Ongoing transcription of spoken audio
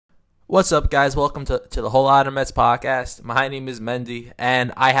What's up, guys? Welcome to the Whole Lot of Mets podcast. My name is Mendy,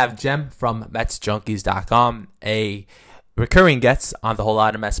 and I have Jem from MetsJunkies.com, a recurring guest on the Whole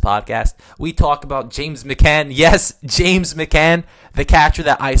Lot of Mets podcast. We talk about James McCann. Yes, James McCann, the catcher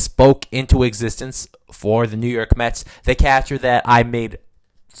that I spoke into existence for the New York Mets, the catcher that I made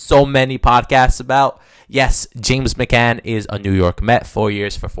so many podcasts about. Yes, James McCann is a New York Met, 4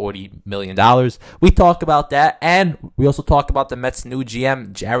 years for $40 million. We talk about that, and we also talk about the Mets' new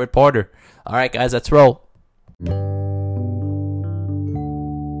GM, Jared Porter. All right, guys, let's roll.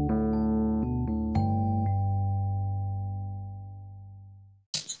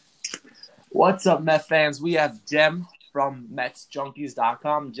 What's up, Met fans? We have Jem from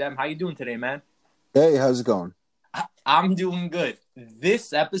MetsJunkies.com. Jem, how you doing today, man? Hey, how's it going? I'm doing good.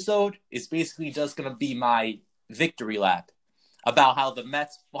 This episode is basically just going to be my victory lap about how the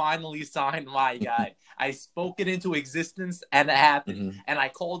Mets finally signed my guy. I spoke it into existence, and it happened. And I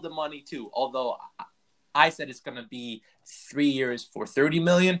called the money, too. Although I said it's going to be 3 years for $30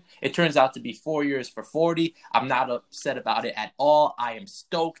 million. It turns out to be 4 years for $40. I'm not upset about it at all. I am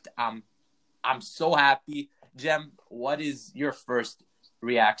stoked. I'm so happy. Jem, what is your first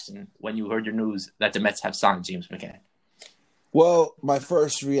reaction when you heard the news that the Mets have signed James McCann? Well, my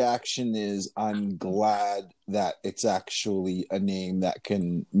first reaction is I'm glad that it's actually a name that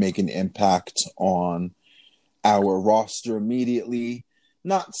can make an impact on our roster immediately.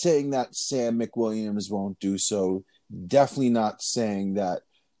 Not saying that Sam McWilliams won't do so. Definitely not saying that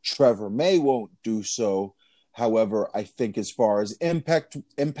Trevor May won't do so. However, I think as far as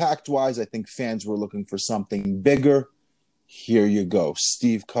impact-wise, I think fans were looking for something bigger. Here you go.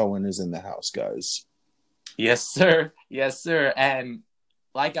 Steve Cohen is in the house, guys. Yes, sir. Yes, sir. And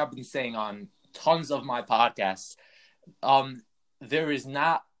like I've been saying on tons of my podcasts, there is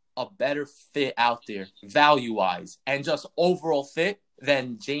not a better fit out there, value-wise, and just overall fit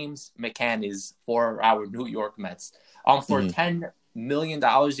than James McCann is for our New York Mets. For $10 million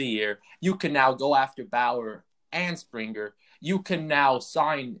a year, you can now go after Bauer and Springer. You can now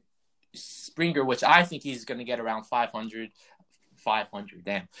sign Springer, which I think he's going to get around 500,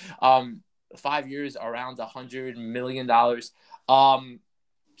 damn. 5 years, around $100 million.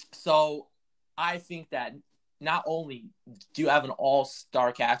 So I think that not only do you have an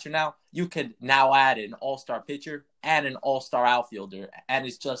all-star catcher now, you can now add an all-star pitcher and an all-star outfielder. And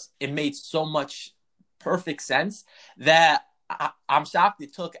it made so much perfect sense that I'm shocked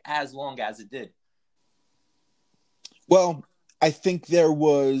it took as long as it did. Well, I think there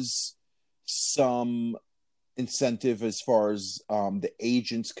was some incentive as far as the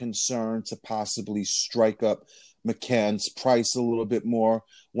agent's concerned to possibly strike up McCann's price a little bit more.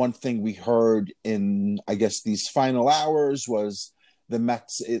 One thing we heard in, I guess, these final hours was the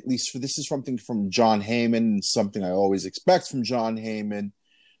Mets, at least this is something from Jon Heyman, something I always expect from Jon Heyman,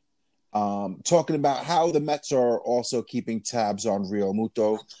 talking about how the Mets are also keeping tabs on Real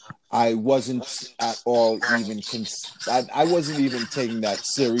Muto. I wasn't at all even I wasn't even taking that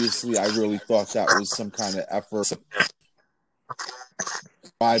seriously. I really thought that was some kind of effort to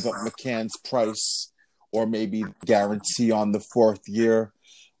drive up McCann's price or maybe guarantee on the fourth year.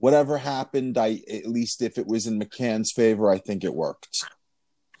 Whatever happened, at least if it was in McCann's favor, I think it worked.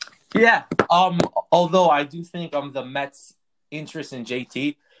 Yeah. Although I do think the Mets' interest in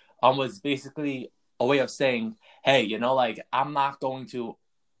JT was basically a way of saying, hey, I'm not going to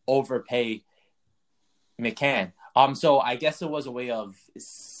overpay McCann. So I guess it was a way of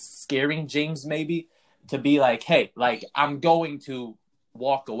scaring James maybe to be like, hey, I'm going to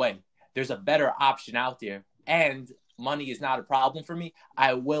walk away. There's a better option out there, and money is not a problem for me.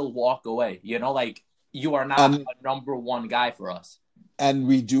 I will walk away. You are not a number one guy for us. And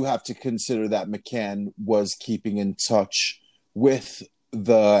we do have to consider that McCann was keeping in touch with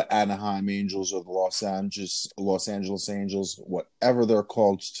the Anaheim Angels or the Los Angeles Angels, whatever they're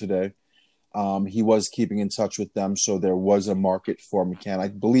called today. He was keeping in touch with them, so there was a market for McCann. I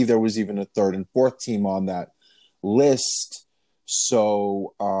believe there was even a third and fourth team on that list.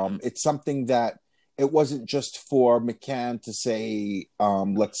 So it's something that it wasn't just for McCann to say,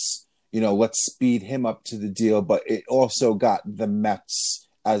 let's speed him up to the deal, but it also got the Mets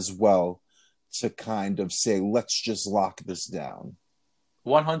as well to kind of say, let's just lock this down.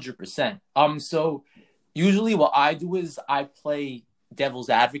 100%. So usually what I do is I play devil's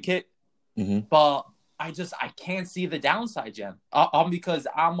advocate, but I can't see the downside, Jem. Because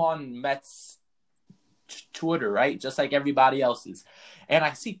I'm on Mets Twitter, right? Just like everybody else is. And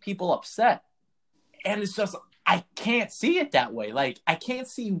I see people upset. And it's just, I can't see it that way. I can't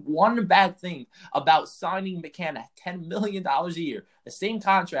see one bad thing about signing McCann at $10 million a year, the same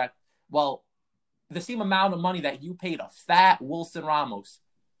contract. Well, the same amount of money that you paid a fat Wilson Ramos.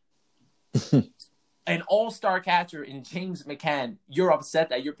 An all-star catcher in James McCann, you're upset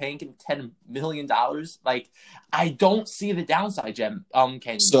that you're paying him $10 million? Like, I don't see the downside, Jem. Can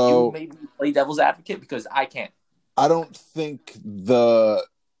you So maybe play devil's advocate? Because I can't. I don't think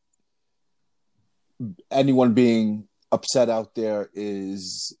anyone being upset out there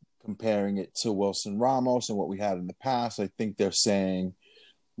is comparing it to Wilson Ramos and what we had in the past. I think they're saying,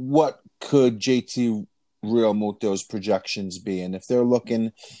 what could JT Realmuto's projections be? And if they're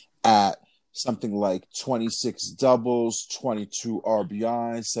looking at something like 26 doubles, 22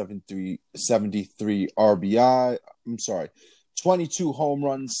 RBI, 73 RBI, 22 home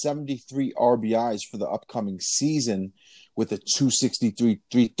runs, 73 RBIs for the upcoming season with a 263,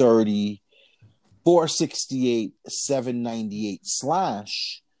 330, 468, 798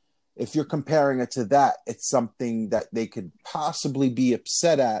 slash. If you're comparing it to that, it's something that they could possibly be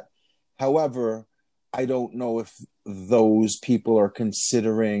upset at. However, I don't know if those people are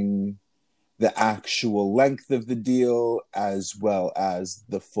considering the actual length of the deal as well as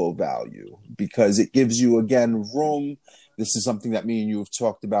the full value, because it gives you, again, room. This is something that me and you have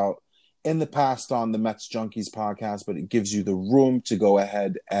talked about in the past on the Mets Junkies podcast, but it gives you the room to go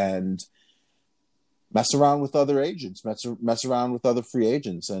ahead and mess around with other agents, mess around with other free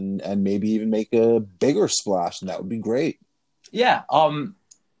agents, and maybe even make a bigger splash, and that would be great. Yeah,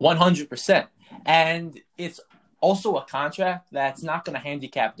 100%. And it's also a contract that's not going to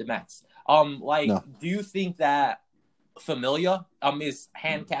handicap the Mets. No. Do you think that Familia is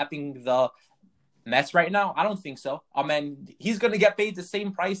handicapping the Mets right now? I don't think so. And he's going to get paid the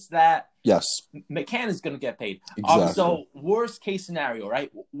same price that Yes, McCann is going to get paid. exactly. So worst case scenario,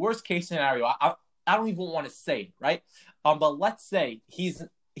 right? Worst case scenario. I don't even want to say it, right? But let's say he's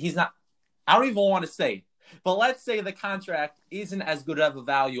not. I don't even want to say it. But let's say the contract isn't as good of a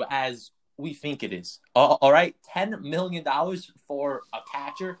value as we think it is. All right, $10 million for a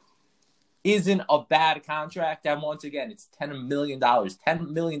catcher isn't a bad contract. And once again, it's $10 million. $10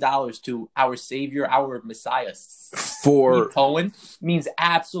 million to our savior, our Messiah, for Steve Cohen, means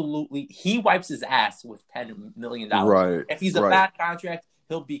absolutely he wipes his ass with $10 million. Right. If he's a bad contract,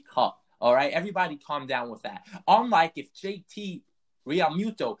 he'll be cut. All right, everybody calm down with that. Unlike if JT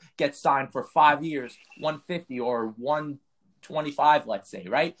Realmuto gets signed for 5 years, 150 or 125, let's say,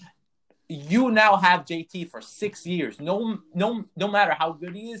 right? You now have JT for 6 years. No matter how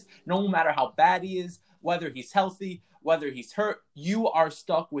good he is, no matter how bad he is, whether he's healthy, whether he's hurt, you are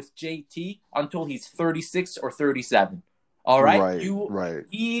stuck with JT until he's 36 or 37. All right?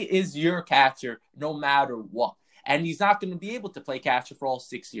 He is your catcher no matter what. And he's not going to be able to play catcher for all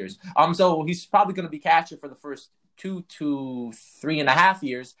 6 years. So he's probably going to be catcher for the first 2 to 3.5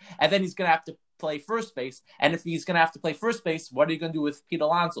 years, and then he's going to have to play first base. And if he's going to have to play first base, what are you going to do with Pete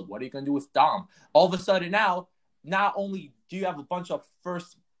Alonso? What are you going to do with Dom? All of a sudden now, not only do you have a bunch of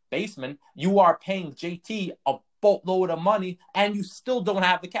first basemen, you are paying JT a boatload of money, and you still don't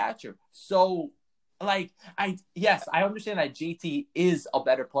have the catcher. So, I understand that JT is a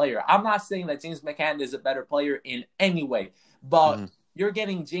better player. I'm not saying that James McCann is a better player in any way, but you're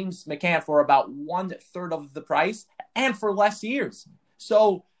getting James McCann for about 1/3 of the price and for less years.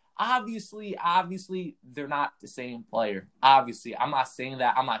 So obviously, they're not the same player. Obviously, I'm not saying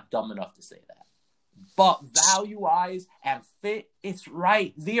that. I'm not dumb enough to say that. But value-wise and fit, it's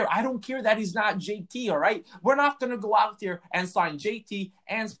right there. I don't care that he's not JT, all right? We're not going to go out there and sign JT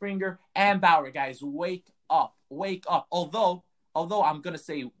and Springer and Bauer. Guys, wake up. Wake up. Although I'm going to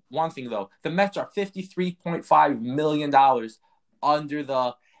say one thing, though. The Mets are $53.5 million under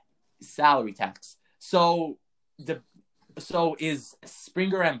the salary tax. So is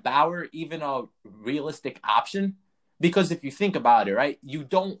Springer and Bauer even a realistic option? Because if you think about it, right, you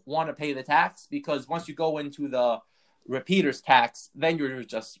don't want to pay the tax, because once you go into the repeaters tax, then you're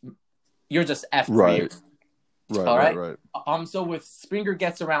just F for years. Right. So if Springer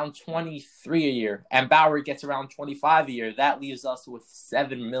gets around 23 a year and Bauer gets around 25 a year, that leaves us with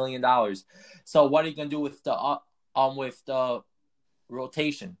 $7 million. So what are you gonna do with the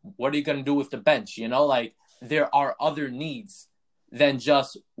rotation? What are you gonna do with the bench? There are other needs than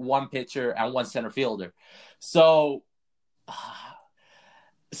just one pitcher and one center fielder. So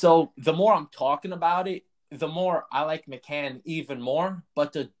the more I'm talking about it, the more I like McCann even more.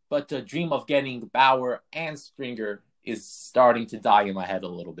 But the dream of getting Bauer and Springer is starting to die in my head a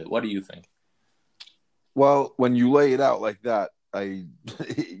little bit. What do you think? Well, when you lay it out like that,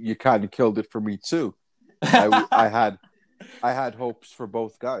 you kind of killed it for me too. I had hopes for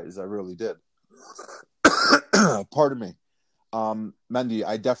both guys. I really did. Pardon me. Mendy,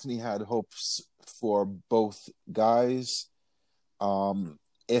 I definitely had hopes for both guys.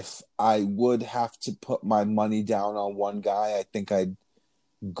 If I would have to put my money down on one guy, I think I'd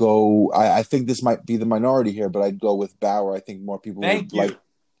go. I think this might be the minority here, but I'd go with Bauer. I think more people would Thank like. you.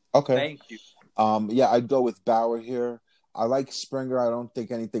 Okay. Thank you. Yeah, I'd go with Bauer here. I like Springer. I don't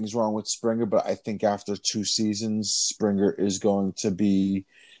think anything's wrong with Springer, but I think after 2 seasons, Springer is going to be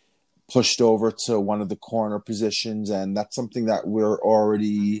pushed over to one of the corner positions, and that's something that we're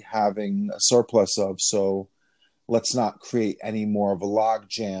already having a surplus of. So let's not create any more of a log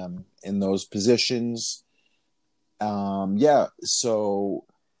jam in those positions. Yeah. So,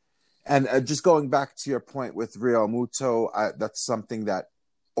 and just going back to your point with Real Muto, that's something that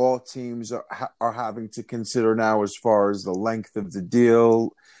all teams are having to consider now as far as the length of the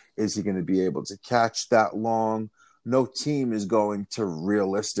deal. Is he going to be able to catch that long? No team is going to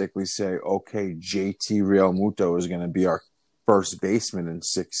realistically say, okay, JT Real Muto is going to be our first baseman in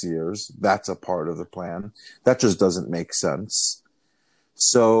 6 years. That's a part of the plan. That just doesn't make sense.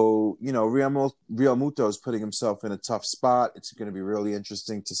 So, Real Muto is putting himself in a tough spot. It's going to be really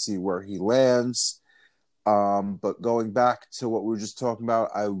interesting to see where he lands. But going back to what we were just talking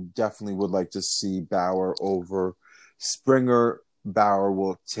about, I definitely would like to see Bauer over Springer. Bauer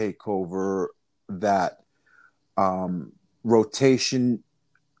will take over that rotation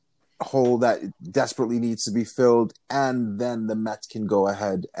hole that desperately needs to be filled, and then the Mets can go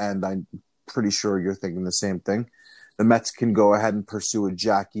ahead, and I'm pretty sure you're thinking the same thing. The Mets can go ahead and pursue a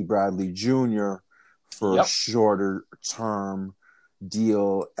Jackie Bradley Jr. for a Yep. shorter term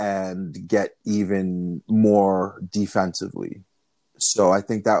deal and get even more defensively. So I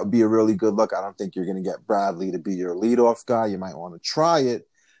think that would be a really good look. I don't think you're going to get Bradley to be your leadoff guy. You might want to try it,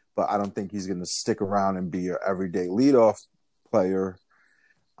 but I don't think he's going to stick around and be your everyday leadoff player.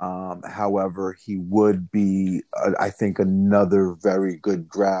 However, he would be, I think, another very good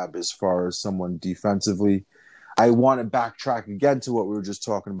grab as far as someone defensively. I want to backtrack again to what we were just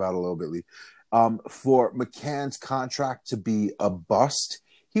talking about a little bit, Lee. For McCann's contract to be a bust,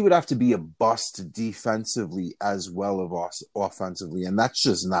 he would have to be a bust defensively as well as offensively, and that's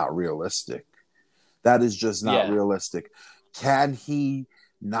just not realistic. That is just not Yeah. realistic. Can he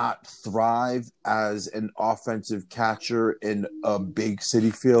not thrive as an offensive catcher in a big city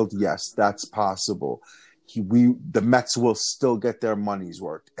field? Yes, that's possible. The Mets will still get their money's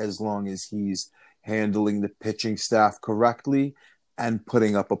worth as long as he's handling the pitching staff correctly and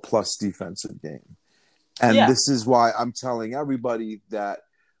putting up a plus defensive game. And Yeah. this is why I'm telling everybody that,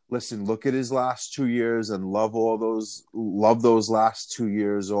 listen, look at his last 2 years and love those last 2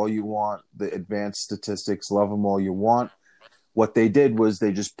 years all you want. The advanced statistics, love them all you want. What they did was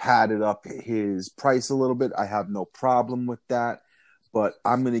they just padded up his price a little bit. I have no problem with that, but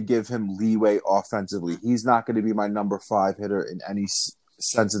I'm going to give him leeway offensively. He's not going to be my number 5 hitter in any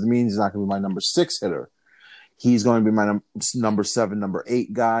sense of the means. He's not going to be my number 6 hitter. He's going to be my number 7, number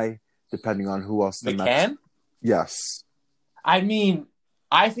 8 guy, depending on who else the Mets. McCann? Yes. I mean,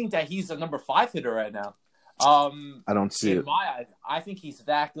 I think that he's a number 5 hitter right now. I don't see it. In my eyes, I think he's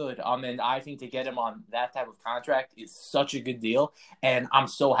that good. And I think to get him on that type of contract is such a good deal, and I'm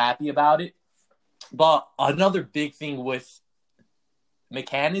so happy about it. But another big thing with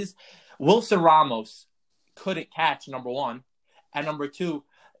McCann is Wilson Ramos couldn't catch, number one, and number two,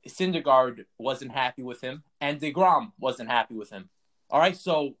 Syndergaard wasn't happy with him, and DeGrom wasn't happy with him. All right,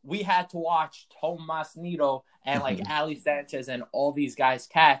 so we had to watch Tomas Nido and Ali Sanchez and all these guys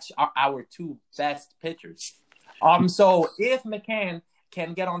catch our 2 best pitchers. So if McCann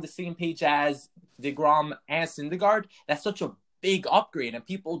can get on the same page as DeGrom and Syndergaard, that's such a big upgrade, and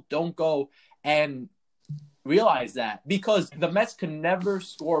people don't go and realize that because the Mets can never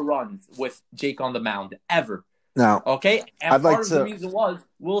score runs with Jake on the mound ever. Now, okay, and I'd part like of to... the reason was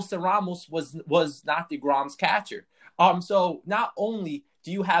Wilson Ramos was not DeGrom's catcher. So not only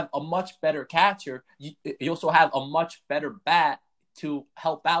do you have a much better catcher, you also have a much better bat to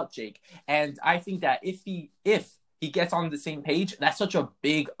help out Jake. And I think that if he gets on the same page, that's such a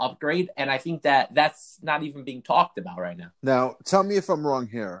big upgrade. And I think that that's not even being talked about right now. Now, tell me if I'm wrong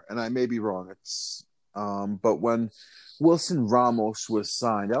here, and I may be wrong. But when Wilson Ramos was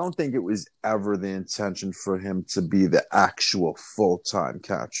signed, I don't think it was ever the intention for him to be the actual full-time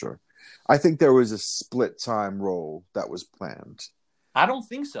catcher. I think there was a split-time role that was planned. I don't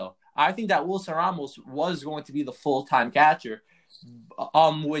think so. I think that Wilson Ramos was going to be the full-time catcher,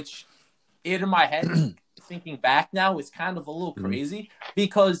 which in my head, thinking back now, is kind of a little crazy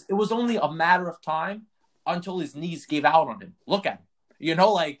because it was only a matter of time until his knees gave out on him. Look at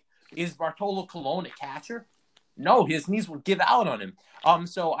him. Is Bartolo Colon a catcher? No, his knees would give out on him.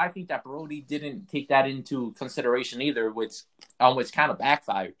 So I think that Brody didn't take that into consideration either, which kind of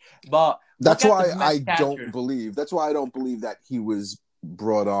backfired. But that's why I don't believe that he was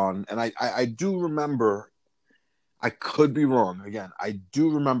brought on. And I do remember, I could be wrong. Again, I do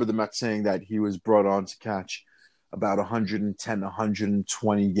remember the Mets saying that he was brought on to catch about 110,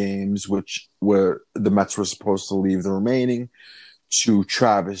 120 games, which where the Mets were supposed to leave the remaining to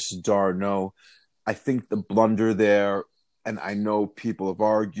Travis d'Arnaud. I think the blunder there, and I know people have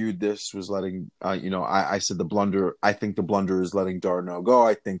argued this, was letting, I said the blunder, I think the blunder is letting d'Arnaud go.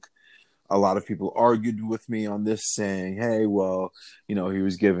 I think a lot of people argued with me on this, saying, hey, well, he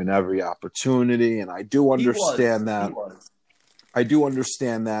was given every opportunity. And I do He was. understand He that. was. I do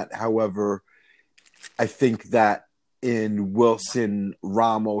understand that. However, I think that in Wilson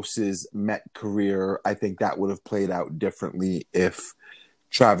Ramos's Met career, I think that would have played out differently if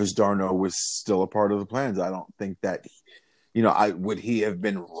Travis d'Arnaud was still a part of the plans. I don't think that, would he have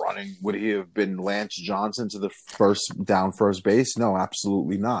been running? Would he have been Lance Johnson to the first base? No,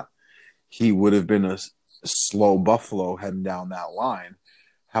 absolutely not. He would have been a slow buffalo heading down that line.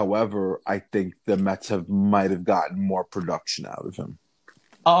 However, I think the Mets might have gotten more production out of him.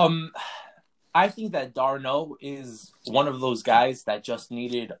 I think that d'Arnaud is one of those guys that just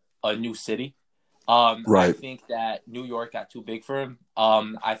needed a new city. Right. I think that New York got too big for him.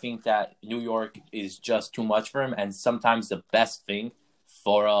 I think that New York is just too much for him. And sometimes the best thing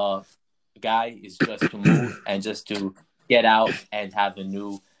for a guy is just to move and just to get out and have a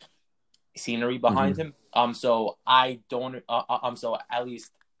new scenery behind him. So I don't. So at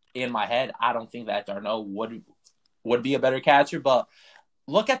least in my head, I don't think that d'Arnaud would be a better catcher. But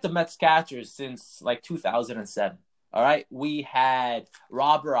look at the Mets catchers since like 2007. All right, we had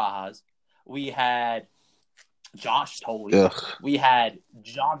Rob Barajas, we had Josh Tolley, we had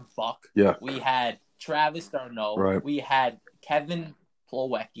John Buck, we had Travis d'Arnaud, right. We had Kevin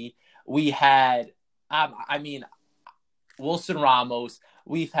Plawecki, we had Wilson Ramos.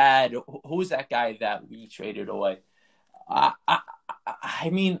 We've had who's that guy that we traded away? I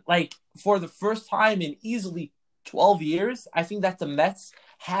mean, like for the first time in easily 12 years, I think that the Mets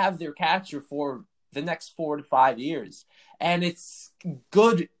have their catcher for the next 4 to 5 years. And it's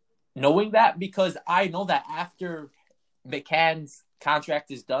good knowing that because I know that after McCann's contract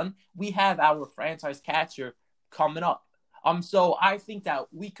is done, we have our franchise catcher coming up. So I think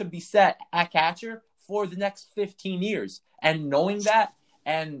that we could be set at catcher for the next 15 years. And knowing that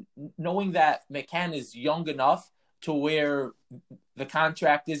McCann is young enough to where the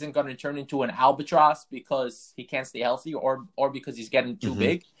contract isn't going to turn into an albatross because he can't stay healthy or because he's getting too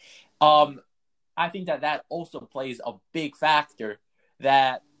big. I think that also plays a big factor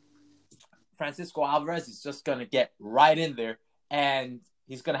that Francisco Alvarez is just going to get right in there and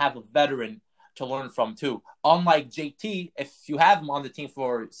he's going to have a veteran to learn from too. Unlike JT, if you have him on the team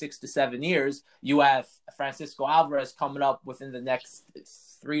for 6 to 7 years, you have Francisco Alvarez coming up within the next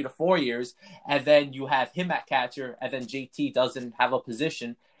 3 to 4 years, and then you have him at catcher, and then JT doesn't have a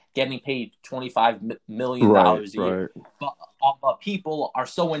position getting paid $25 million a year. Right. But people are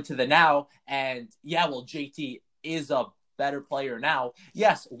so into the now, and JT is a better player now.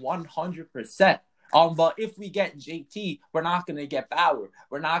 Yes, 100%. But if we get JT, we're not going to get Bauer.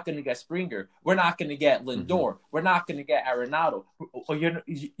 We're not going to get Springer. We're not going to get Lindor. We're not going to get Arenado.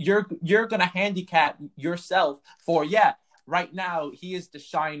 You're going to handicap yourself for, right now he is the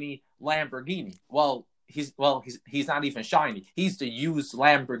shiny Lamborghini. Well, he's not even shiny. He's the used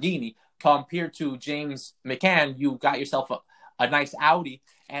Lamborghini. Compared to James McCann, you got yourself a nice Audi,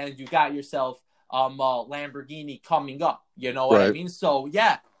 and you got yourself a Lamborghini coming up. You know what I mean? So,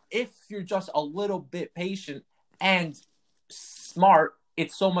 if you're just a little bit patient and smart,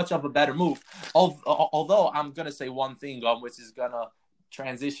 it's so much of a better move. Although I'm going to say one thing, which is going to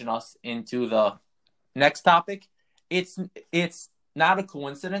transition us into the next topic. It's not a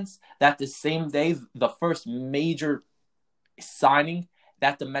coincidence that the same day, the first major signing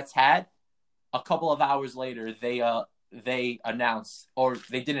that the Mets had, a couple of hours later, they announced, or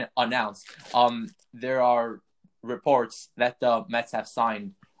they didn't announce, there are reports that the Mets have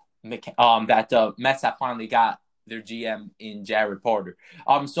signed that the Mets have finally got their GM in Jared Porter.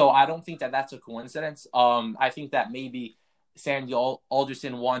 So I don't think that that's a coincidence. I think that maybe Sandy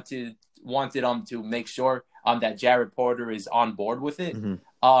Alderson wanted to make sure that Jared Porter is on board with it.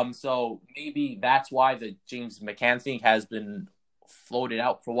 So maybe that's why the James McCann thing has been floated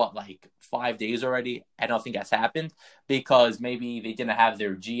out for 5 days already. I don't think that's happened because maybe they didn't have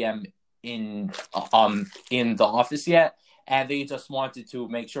their GM in the office yet. And they just wanted to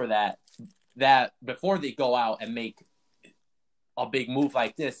make sure that before they go out and make a big move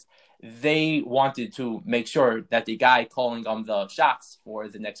like this, they wanted to make sure that the guy calling the shots for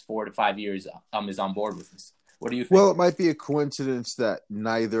the next 4 to 5 years is on board with this. What do you think? Well, it might be a coincidence that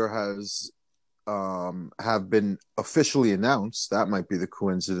neither has have been officially announced. That might be the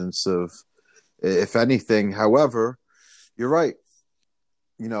coincidence of if anything. However, you're right.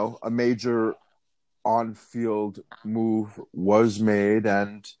 A major on-field move was made,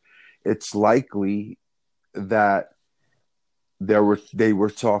 and it's likely that they were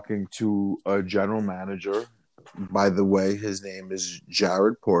talking to a general manager. By the way, his name is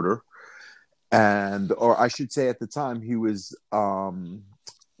Jared Porter, and or I should say, at the time he was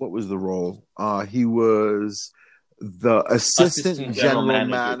what was the role? He was the assistant general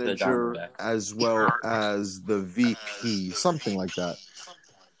manager as well as the VP, something like that.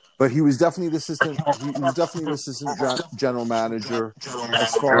 But he was definitely the assistant. He was definitely the assistant general manager.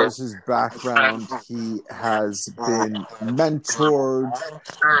 As far as his background, he has been mentored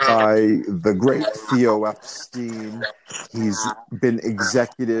by the great Theo Epstein. He's been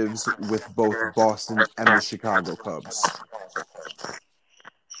executives with both Boston and the Chicago Cubs.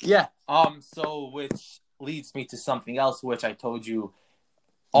 Yeah. So which leads me to something else, which I told you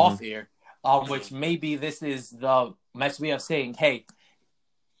off air. Which maybe this is the Mets way of saying, hey,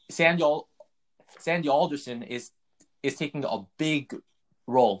 Sandy Alderson is taking a big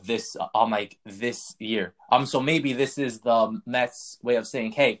role this year. So maybe this is the Mets way of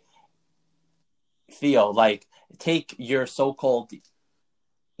saying, hey, Theo, take your so-called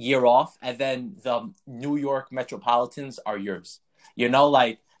year off, and then the New York Metropolitans are yours.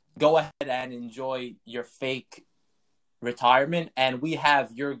 Go ahead and enjoy your fake retirement, and we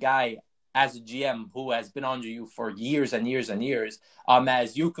have your guy as a GM who has been under you for years and years and years.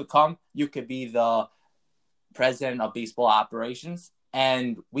 As you could be the president of baseball operations,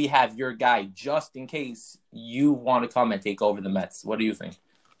 and we have your guy just in case you want to come and take over the Mets. What do you think?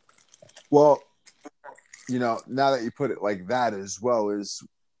 Well, now that you put it like that, as well as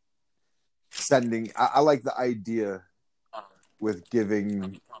sending, I like the idea with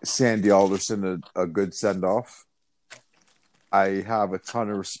giving Sandy Alderson a good send-off. I have a ton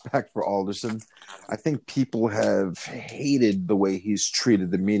of respect for Alderson. I think people have hated the way he's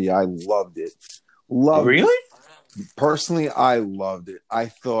treated the media. I loved it. Really? Personally, I loved it. I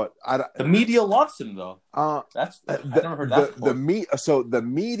thought the media loves him, though. I never heard that before. So the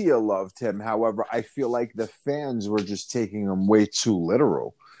media loved him. However, I feel like the fans were just taking him way too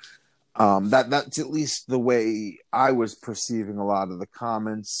literal. That's at least the way I was perceiving a lot of the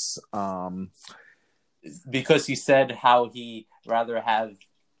comments. Because he said how he rather have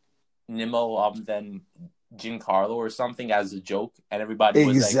Nimmo than Giancarlo or something as a joke, and everybody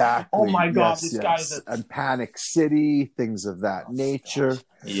was like, "Oh my god, this guy's and Panic City, things of that nature."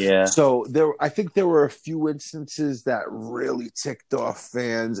 Yeah. So I think there were a few instances that really ticked off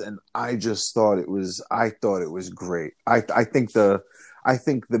fans, and I thought it was great. I think the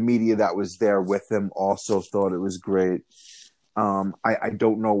media that was there with him also thought it was great. I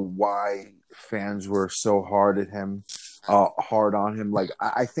don't know why fans were so hard on him.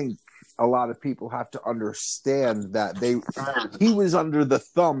 I think a lot of people have to understand that he was under the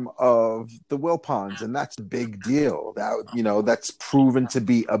thumb of the Wilpons, and that's a big deal. That's proven to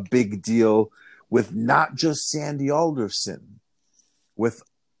be a big deal with not just Sandy Alderson, with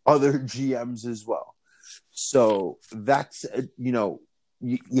other GMs as well. So that's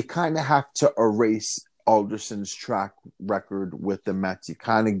you kind of have to erase Alderson's track record with the Mets. You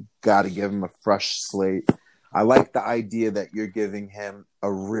kind of got to give him a fresh slate. I like the idea that you're giving him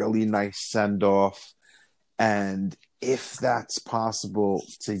a really nice send-off. And if that's possible,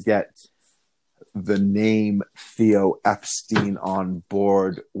 to get the name Theo Epstein on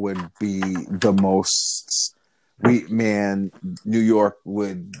board would be the most... New York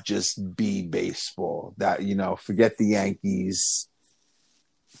would just be baseball. Forget the Yankees.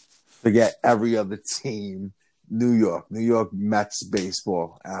 Forget every other team. New York Mets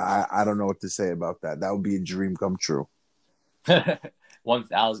baseball. I don't know what to say about that. That would be a dream come true.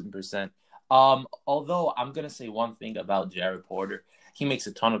 1,000%. Although I'm gonna say one thing about Jared Porter, he makes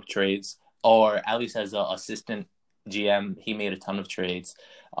a ton of trades, or at least as an assistant GM, he made a ton of trades.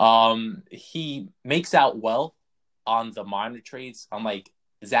 He makes out well on the minor trades. Unlike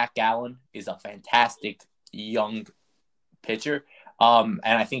Zach Gallen is a fantastic young pitcher. And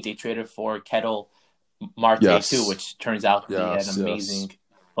I think they traded for Kettle Marte too, which turns out to be an amazing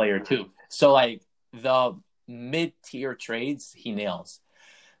player too. So the mid-tier trades, he nails.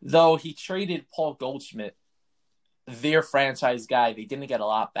 Though he traded Paul Goldschmidt, their franchise guy, they didn't get a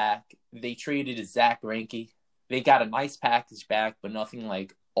lot back. They traded Zach Greinke. They got a nice package back, but nothing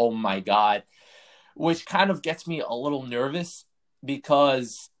oh my god, which kind of gets me a little nervous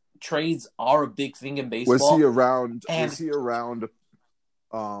because trades are a big thing in baseball. Was he around?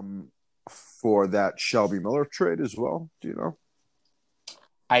 For that Shelby Miller trade as well? Do you know?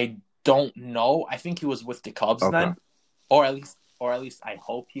 I don't know. I think he was with the Cubs then, or at least or at least I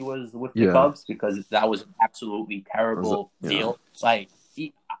hope he was with the Yeah. Cubs, because that was an absolutely terrible deal. Like,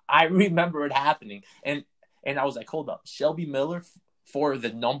 I remember it happening, and I was like, hold up, Shelby Miller for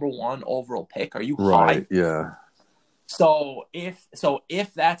the number 1 overall pick? Are you high? Yeah. So if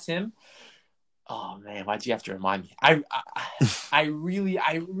that's him, oh man, why'd you have to remind me? I really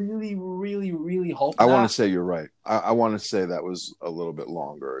hope I not. want to say you're right. I want to say that was a little bit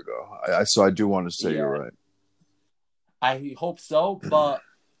longer ago. So I do want to say you're right. I hope so, but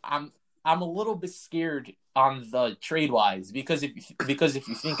I'm a little bit scared on the trade wise, because if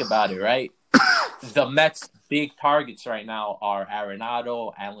you think about it, right, the Mets' big targets right now are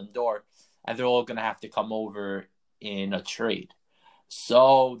Arenado and Lindor, and they're all gonna have to come over in a trade.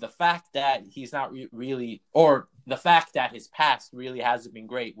 So the fact that he's not really, or the fact that his past really hasn't been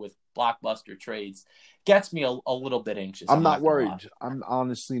great with blockbuster trades, gets me a little bit anxious. I'm not worried. I'm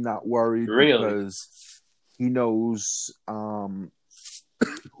honestly not worried, really, because he knows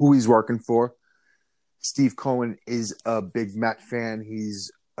who he's working for. Steve Cohen is a big Met fan.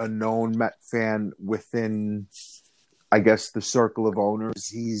 He's a known Met fan within, I guess, the circle of owners.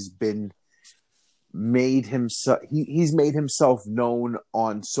 He's made himself known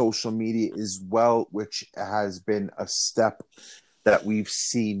on social media as well, which has been a step that we've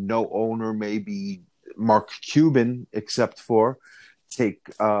seen no owner, maybe Mark Cuban, except for take.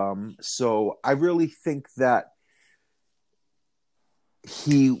 So I really think that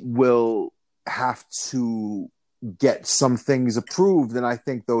he will have to get some things approved, and I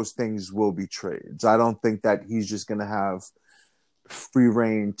think those things will be trades. I don't think that he's just going to have free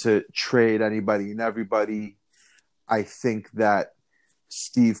reign to trade anybody and everybody. I think that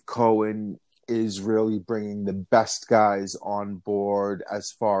Steve Cohen is really bringing the best guys on board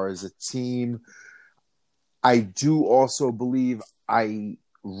as far as a team. I do also believe, I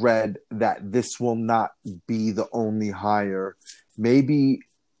read that this will not be the only hire. Maybe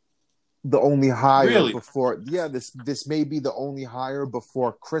the only hire before, this may be the only hire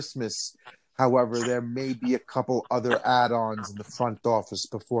before Christmas. However, there may be a couple other add-ons in the front office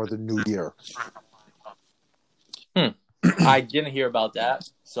before the new year. I didn't hear about that.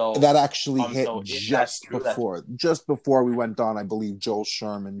 So that actually hit just before we went on. I believe Joel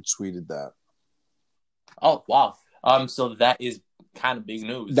Sherman tweeted that. Oh wow! So that is kind of big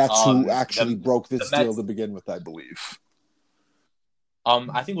news. That's who actually broke this deal to begin with, I believe.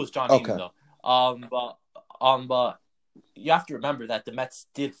 I think it was John Heyman, though. But you have to remember that the Mets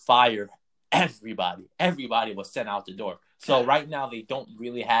did fire everybody. Everybody was sent out the door. So right now they don't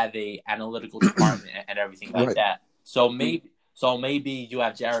really have a analytical department and everything like that. So maybe you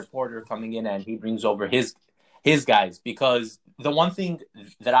have Jared Porter coming in and he brings over his guys, because the one thing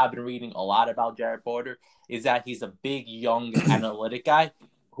that I've been reading a lot about Jared Porter is that he's a big, young, analytic guy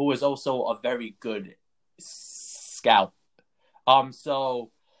who is also a very good scout.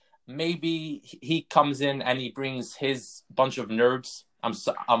 So maybe he comes in and he brings his bunch of nerds. I'm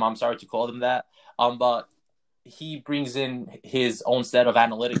sorry to call them that. But he brings in his own set of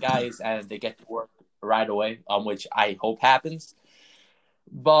analytic guys and they get to work right away, which I hope happens.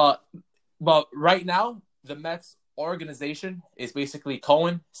 But right now, the Mets organization is basically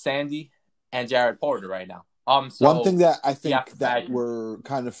Cohen, Sandy, and Jared Porter right now. So one thing that I think that we're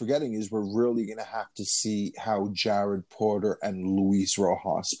kind of forgetting is we're really going to have to see how Jared Porter and Luis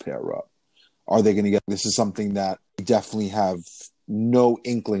Rojas pair up. Are they going to get? This is something that we definitely have no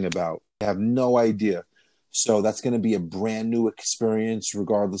inkling about. We have no idea. So that's going to be a brand new experience,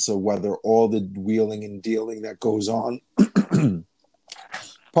 regardless of whether all the wheeling and dealing that goes on.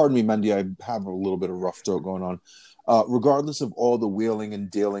 Pardon me, Mendy, I have a little bit of rough throat going on. Regardless of all the wheeling and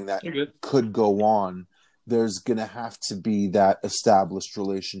dealing that could go on, there's going to have to be that established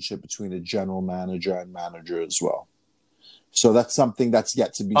relationship between a general manager and manager as well. So that's something that's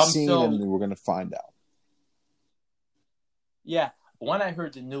yet to be seen, and we're going to find out. Yeah. When I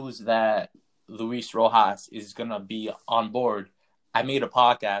heard the news that Luis Rojas is going to be on board, I made a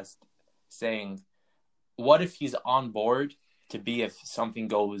podcast saying, what if he's on board to be, if something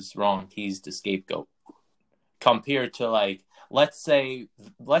goes wrong, he's the scapegoat? Compared to, like, let's say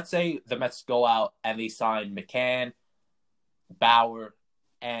the Mets go out and they sign McCann, Bauer,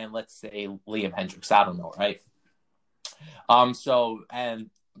 and let's say Liam Hendricks. I don't know, right? So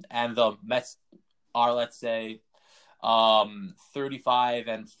and the Mets are, let's say, 35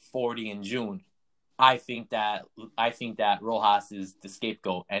 and 40 in June. I think that Rojas is the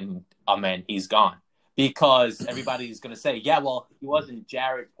scapegoat, and he's gone, because everybody's going to say, yeah, well, he wasn't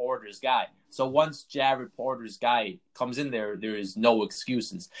Jared Porter's guy. So once Jared Porter's guy comes in there is no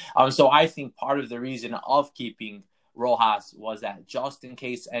excuses. So I think part of the reason of keeping Rojas was that just in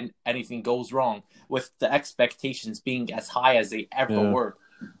case anything goes wrong, with the expectations being as high as they ever Yeah. were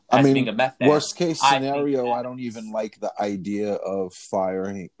I as being mean, a Met fan, worst case I think scenario, I that don't even like the idea of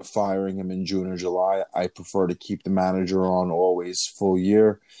firing him in June or July. I prefer to keep the manager on always full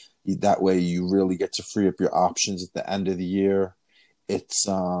year. That way, you really get to free up your options at the end of the year. It's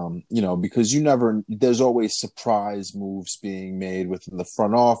because there's always surprise moves being made within the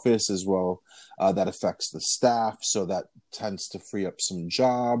front office as well, that affects the staff, so that tends to free up some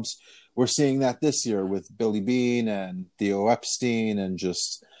jobs. We're seeing that this year with Billy Bean and Theo Epstein, and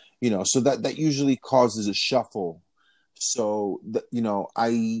just so that usually causes a shuffle. So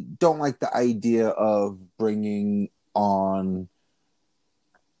I don't like the idea of bringing on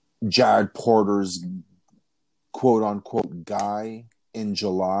Jared Porter's quote unquote guy in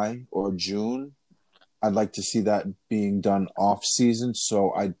July or June. I'd like to see that being done off season.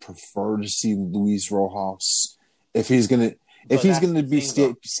 So I'd prefer to see Luis Rojas, if he's gonna but that's the be thing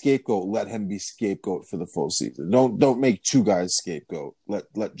though. scapegoat, let him be scapegoat for the full season. Don't make two guys scapegoat.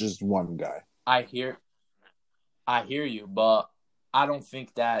 Let just one guy. I hear you, but I don't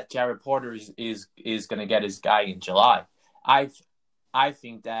think that Jared Porter is going to get his guy in July. I I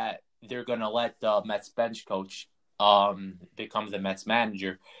think that they're going to let the Mets bench coach become the Mets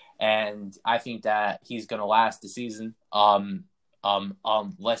manager, and I think that he's going to last the season.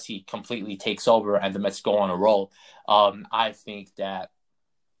 Unless he completely takes over and the Mets go on a roll. I think that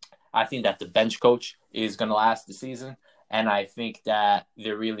the bench coach is going to last the season, and I think that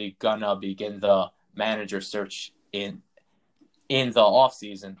they're really gonna begin the manager search in the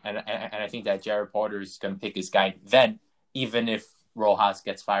offseason. And I think that Jared Porter is going to pick his guy then, even if Rojas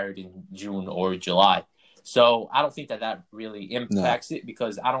gets fired in June or July. So I don't think that really impacts it,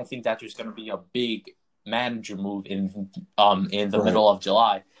 because I don't think that there's going to be a big manager move in the middle of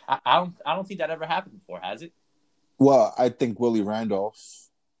July. I don't think that ever happened before, has it? Well, I think Willie Randolph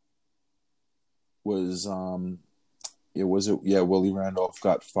was Willie Randolph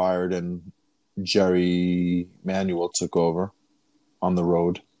got fired and Jerry Manuel took over on the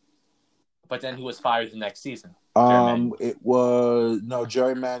road. But then he was fired the next season. It was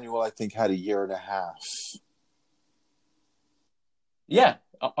Jerry Manuel, I think, had a year and a half. Yeah.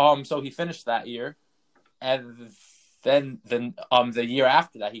 So he finished that year, and then the year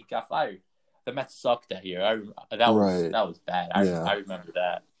after that he got fired. The Mets sucked that year. That was bad. I remember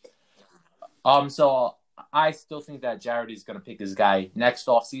that. So I still think that Jared is going to pick his guy next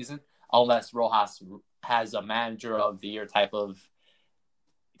offseason, unless Rojas has a manager of the year type of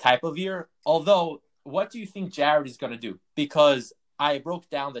year. Although, what do you think Jared is going to do? Because I broke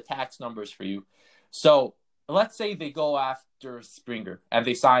down the tax numbers for you. So let's say they go after Springer and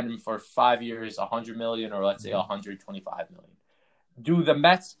they sign him for 5 years, $100 million, or let's say $125 million. Do the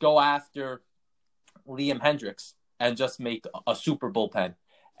Mets go after Liam Hendriks and just make a super bullpen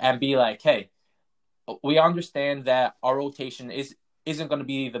and be like, hey, we understand that our rotation isn't going to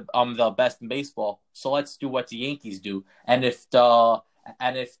be the best in baseball, so let's do what the Yankees do. And if the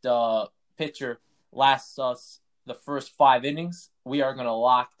pitcher lasts us the first 5 innings, we are going to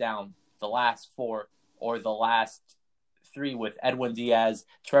lock down the last 4 or the last 3 with Edwin Diaz,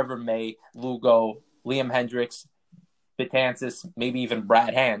 Trevor May, Lugo, Liam Hendriks, Betances, maybe even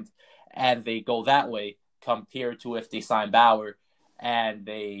Brad Hand, and they go that way compared to if they sign Bauer and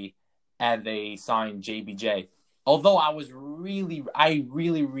they sign JBJ. Although I really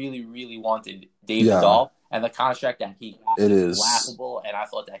wanted David Dahl, and the contract that he got is laughable, and I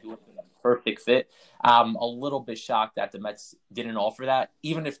thought that he would be a perfect fit. I'm a little bit shocked that the Mets didn't offer that.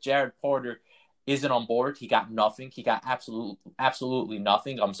 Even if Jared Porter isn't on board, he got nothing. He got absolutely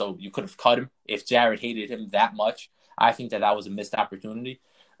nothing. So you could have cut him if Jared hated him that much. I think that was a missed opportunity.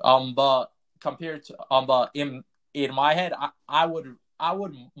 But compared to but in my head, I would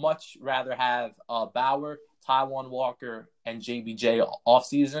much rather have Bauer, Taijuan Walker, and JBJ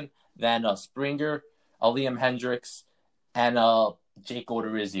offseason than Springer, Liam Hendriks, and Jake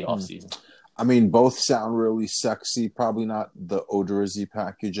Odorizzi offseason. I mean, both sound really sexy. Probably not the Odorizzi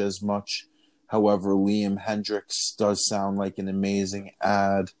package as much. However, Liam Hendriks does sound like an amazing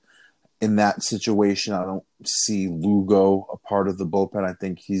ad. In that situation, I don't see Lugo a part of the bullpen. I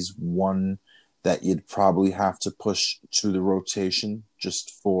think he's one that you'd probably have to push to the rotation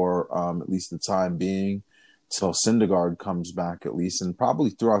just for at least the time being, till Syndergaard comes back at least, and probably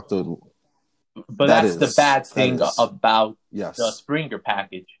throughout the. But that's the bad thing about the Springer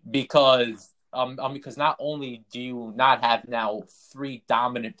package, because not only do you not have now 3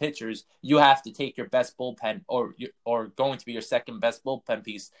 dominant pitchers, you have to take your best bullpen or going to be your second best bullpen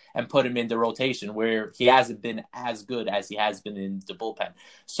piece and put him in the rotation where he hasn't been as good as he has been in the bullpen.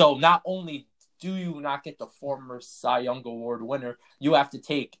 So not only do you not get the former Cy Young Award winner, you have to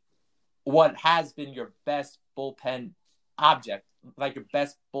take what has been your best bullpen object, like your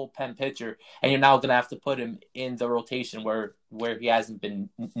best bullpen pitcher, and you're now going to have to put him in the rotation where he hasn't been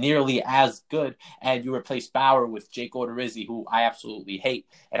nearly as good, and you replace Bauer with Jake Odorizzi, who I absolutely hate,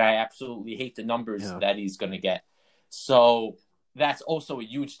 and I absolutely hate the numbers that he's going to get. So that's also a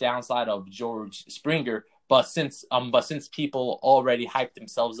huge downside of George Springer. But since people already hyped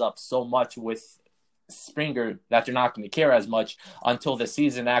themselves up so much with Springer that they're not going to care as much until the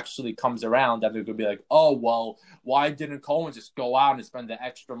season actually comes around, and they're going to be like, oh, well, why didn't Cohen just go out and spend the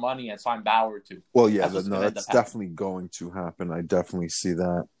extra money and sign Bauer too? Well, yeah, that's definitely going to happen. I definitely see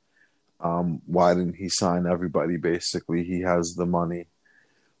that. Why didn't he sign everybody? Basically, he has the money.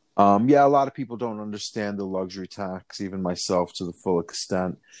 Yeah, a lot of people don't understand the luxury tax, even myself to the full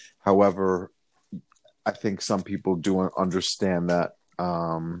extent. However, I think some people do understand that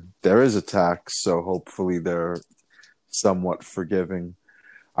there is a tax, so hopefully they're somewhat forgiving.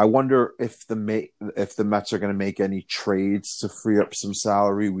 I wonder if the Mets are going to make any trades to free up some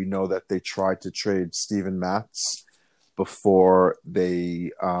salary. We know that they tried to trade Steven Matz before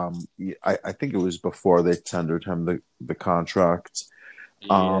they, I think it was before they tendered him the contract.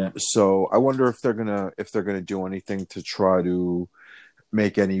 Yeah. So I wonder if they're gonna do anything to try to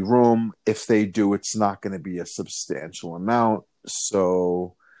make any room. If they do, it's not going to be a substantial amount.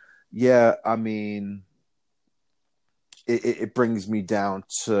 So, yeah, I mean, it brings me back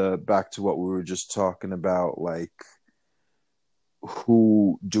to what we were just talking about. Like,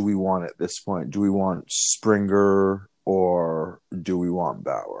 who do we want at this point? Do we want Springer or do we want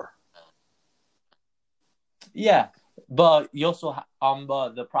Bauer? Yeah, but you also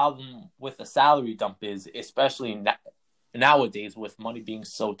the problem with the salary dump is, especially nowadays with money being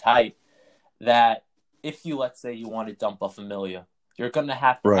so tight, that if you, let's say you want to dump a Familia, you're going to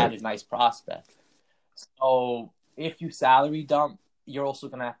have to add a nice prospect. So if you salary dump, you're also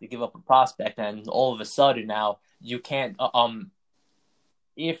going to have to give up a prospect, and all of a sudden now you can't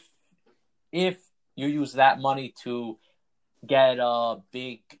if you use that money to get a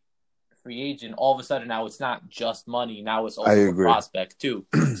big free agent, all of a sudden now it's not just money, now it's also a prospect too.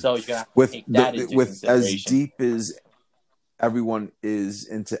 So you're going to have to take that into consideration. As deep as everyone is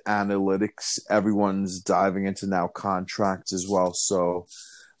into analytics, everyone's diving into now contracts as well. So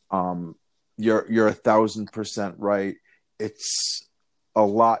you're 1,000% right. It's a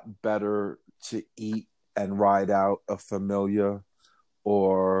lot better to eat and ride out a Familia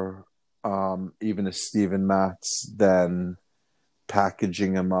or even a Steven Matz than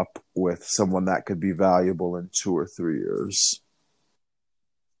packaging him up with someone that could be valuable in 2 or 3 years.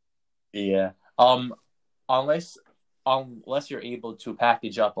 Yeah. Unless you're able to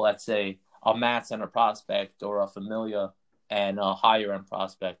package up, let's say, a Matz and a prospect, or a Familia and a higher end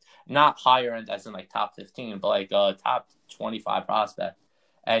prospect, not higher end as in like top 15, but like a top 25 prospect,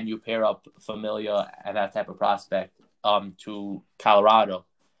 and you pair up Familia and that type of prospect to Colorado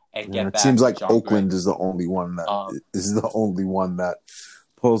and get back. It seems like Oakland is the only one that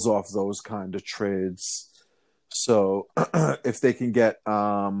pulls off those kind of trades. So if they can get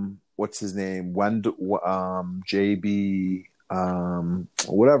what's his name, JB,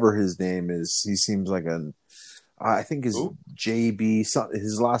 whatever his name is, he seems like I think his JB.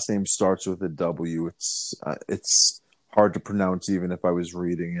 His last name starts with a W. It's hard to pronounce even if I was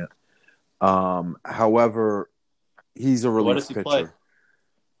reading it. However, he's a relief pitcher. Play?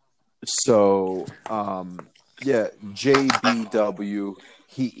 So, yeah, JBW,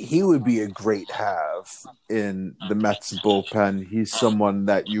 he would be a great have in the Mets bullpen. He's someone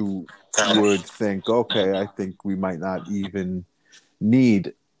that you would think, okay, I think we might not even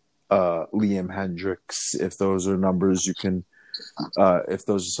need Liam Hendriks. If those are numbers you can, if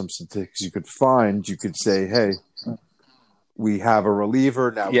those are some statistics you could find, you could say, hey, we have a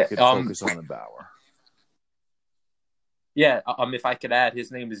reliever, now we can focus on a Bauer. Yeah, if I could add,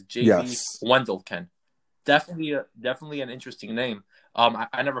 his name is J.B. Wendelken. Definitely an interesting name.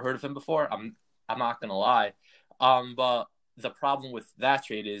 I never heard of him before. I'm not gonna lie. But the problem with that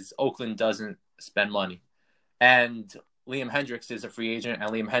trade is Oakland doesn't spend money, and Liam Hendriks is a free agent,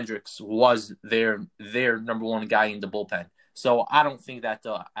 and Liam Hendriks was their number one guy in the bullpen. So I don't think that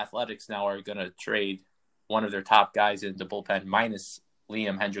the Athletics now are gonna trade one of their top guys in the bullpen minus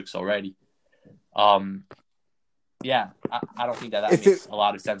Liam Hendriks already. Yeah, I don't think that makes a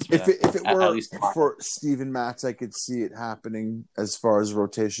lot of sense for them. If it were for Steven Matz, I could see it happening as far as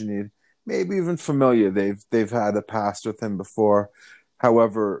rotation need. Maybe even Familia. They've had a past with him before.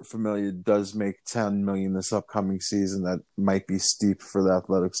 However, Familia does make $10 million this upcoming season. That might be steep for the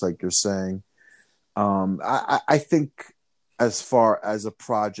Athletics, like you're saying. I think as far as a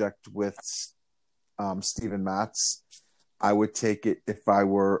project with Steven Matz. I would take it if I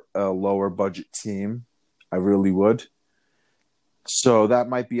were a lower budget team. I really would. So that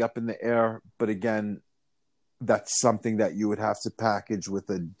might be up in the air, but again, that's something that you would have to package with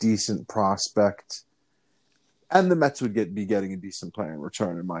a decent prospect, and the Mets would be getting a decent player in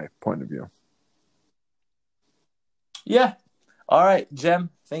return, in my point of view. Yeah. All right, Jem.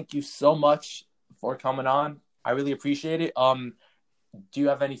 Thank you so much for coming on. I really appreciate it. Do you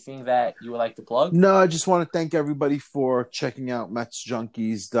have anything that you would like to plug? No, I just want to thank everybody for checking out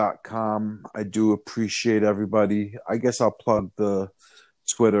MetsJunkies.com. I do appreciate everybody. I guess I'll plug the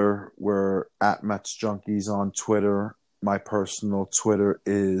Twitter. We're at MetsJunkies on Twitter. My personal Twitter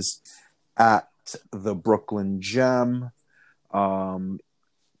is at the Brooklyn Gem.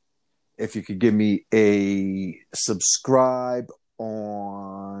 If you could give me a subscribe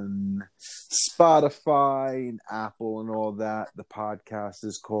on Spotify and Apple and all that. The podcast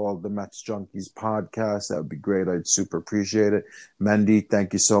is called the Mets Junkies Podcast. That would be great. I'd super appreciate it. Mendy,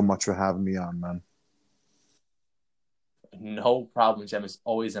 thank you so much for having me on, man. No problem, Jem. It's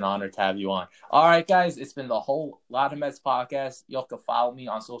always an honor to have you on. All right, guys. It's been the whole Lot of Mets podcast. Y'all can follow me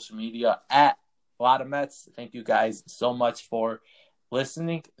on social media at Lot of Mets. Thank you guys so much for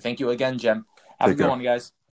listening. Thank you again, Jem. Have a good one, guys.